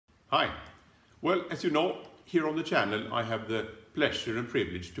Hi. Well, as you know, here on the channel I have the pleasure and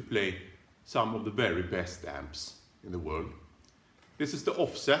privilege to play some of the very best amps in the world. This is the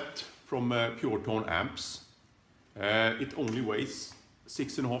offset from Pure Tone amps. It only weighs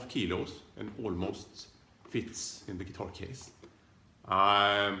 6.5 kilos and almost fits in the guitar case.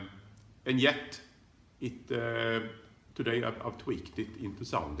 And yet, today I've tweaked it into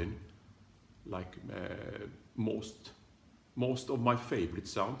sounding like most of my favorite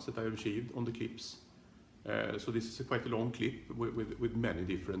sounds that I've achieved on the clips. So this is quite a long clip with many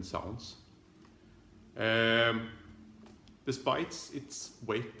different sounds. Despite its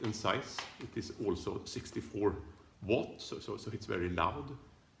weight and size, it is also 64 watts, so it's very loud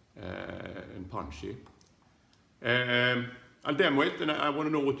and punchy. I'll demo it, and I want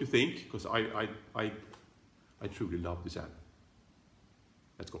to know what you think, because I truly love this amp.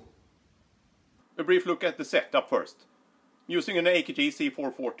 Let's go. A brief look at the setup first. Using an AKG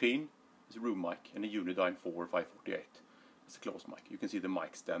C414, it's a room mic, and a Unidyne 4548. It's a closed mic. You can see the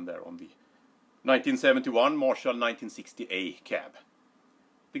mic stand there on the 1971 Marshall 1960A cab.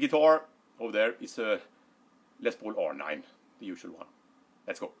 The guitar over there is a Les Paul R9, the usual one.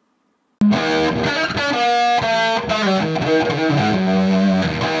 Let's go.